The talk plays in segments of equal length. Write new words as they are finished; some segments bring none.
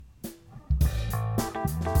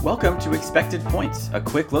Welcome to Expected Points, a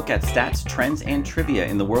quick look at stats, trends, and trivia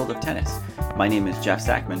in the world of tennis. My name is Jeff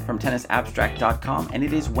Sackman from tennisabstract.com, and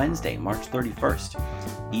it is Wednesday, March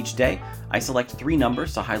 31st. Each day, I select 3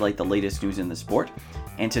 numbers to highlight the latest news in the sport,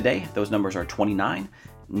 and today, those numbers are 29,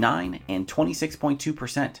 9, and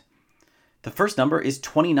 26.2%. The first number is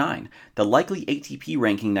 29, the likely ATP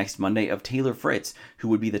ranking next Monday of Taylor Fritz, who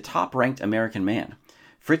would be the top-ranked American man.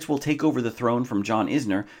 Fritz will take over the throne from John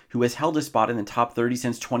Isner, who has held a spot in the top 30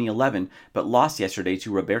 since 2011, but lost yesterday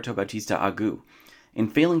to Roberto Bautista Agut. In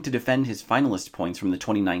failing to defend his finalist points from the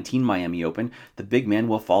 2019 Miami Open, the big man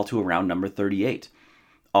will fall to around number 38.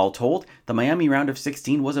 All told, the Miami round of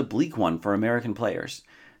 16 was a bleak one for American players.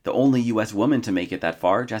 The only U.S. woman to make it that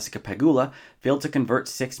far, Jessica Pegula, failed to convert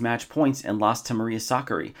 6 match points and lost to Maria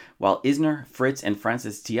Sakkari, while Isner, Fritz, and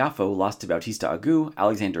Frances Tiafoe lost to Bautista Agut,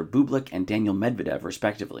 Alexander Bublik, and Daniel Medvedev,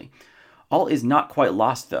 respectively. All is not quite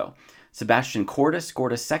lost, though. Sebastian Korda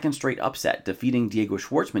scored a second straight upset, defeating Diego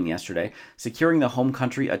Schwartzman yesterday, securing the home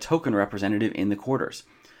country a token representative in the quarters.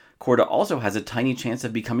 Korda also has a tiny chance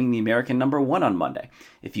of becoming the American number 1 on Monday.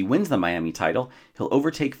 If he wins the Miami title, he'll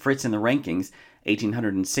overtake Fritz in the rankings,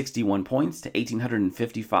 1,861 points to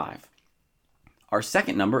 1,855. Our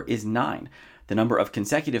second number is 9, the number of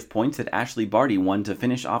consecutive points that Ashleigh Barty won to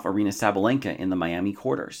finish off Aryna Sabalenka in the Miami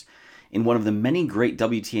quarters. In one of the many great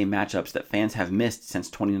WTA matchups that fans have missed since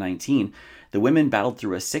 2019, the women battled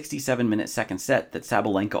through a 67-minute second set that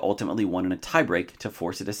Sabalenka ultimately won in a tiebreak to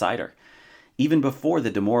force a decider. Even before the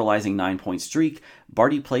demoralizing 9-point streak,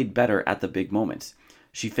 Barty played better at the big moments.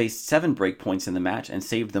 She faced 7 break points in the match and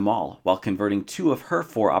saved them all, while converting 2 of her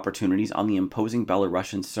 4 opportunities on the imposing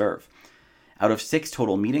Belarusian serve. Out of 6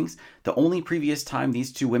 total meetings, the only previous time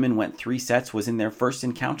these 2 women went 3 sets was in their first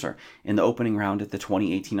encounter in the opening round at the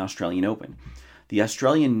 2018 Australian Open. The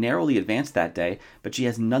Australian narrowly advanced that day, but she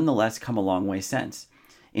has nonetheless come a long way since.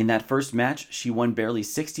 In that first match, she won barely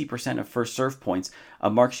 60% of first serve points, a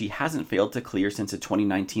mark she hasn't failed to clear since a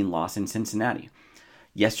 2019 loss in Cincinnati.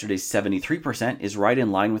 Yesterday's 73% is right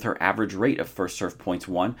in line with her average rate of first serve points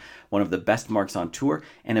won, one of the best marks on tour,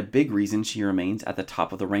 and a big reason she remains at the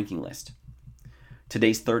top of the ranking list.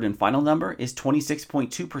 Today's third and final number is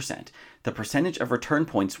 26.2%, the percentage of return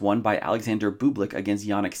points won by Alexander Bublik against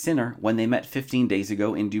Jannik Sinner when they met 15 days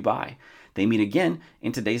ago in Dubai. They meet again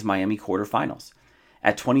in today's Miami quarterfinals.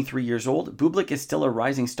 At 23 years old, Bublik is still a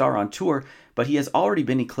rising star on tour, but he has already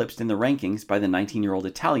been eclipsed in the rankings by the 19-year-old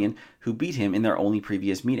Italian who beat him in their only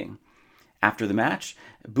previous meeting. After the match,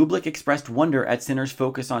 Bublik expressed wonder at Sinner's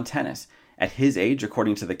focus on tennis. At his age,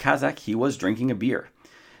 according to the Kazakh, he was drinking a beer.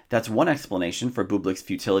 That's one explanation for Bublik's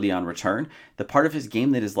futility on return, the part of his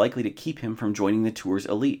game that is likely to keep him from joining the tour's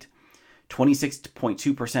elite.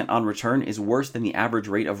 26.2% on return is worse than the average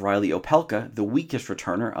rate of Riley Opelka, the weakest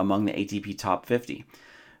returner among the ATP top 50.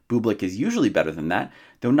 Bublik is usually better than that,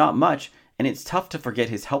 though not much, and it's tough to forget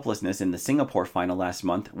his helplessness in the Singapore final last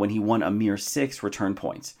month when he won a mere 6 return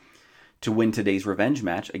points. To win today's revenge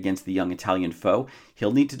match against the young Italian foe,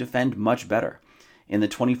 he'll need to defend much better. In the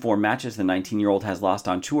 24 matches the 19-year-old has lost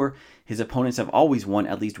on tour, his opponents have always won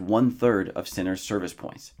at least 1/3 of Sinner's service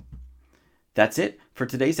points. That's it for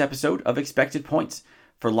today's episode of Expected Points.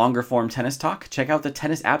 For longer form tennis talk, check out the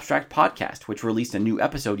Tennis Abstract podcast, which released a new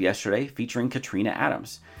episode yesterday featuring Katrina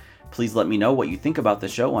Adams. Please let me know what you think about the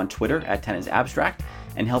show on Twitter at Tennis Abstract,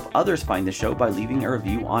 and help others find the show by leaving a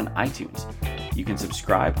review on iTunes. You can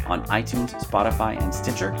subscribe on iTunes, Spotify, and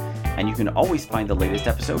Stitcher, and you can always find the latest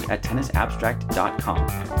episode at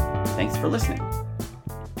tennisabstract.com. Thanks for listening.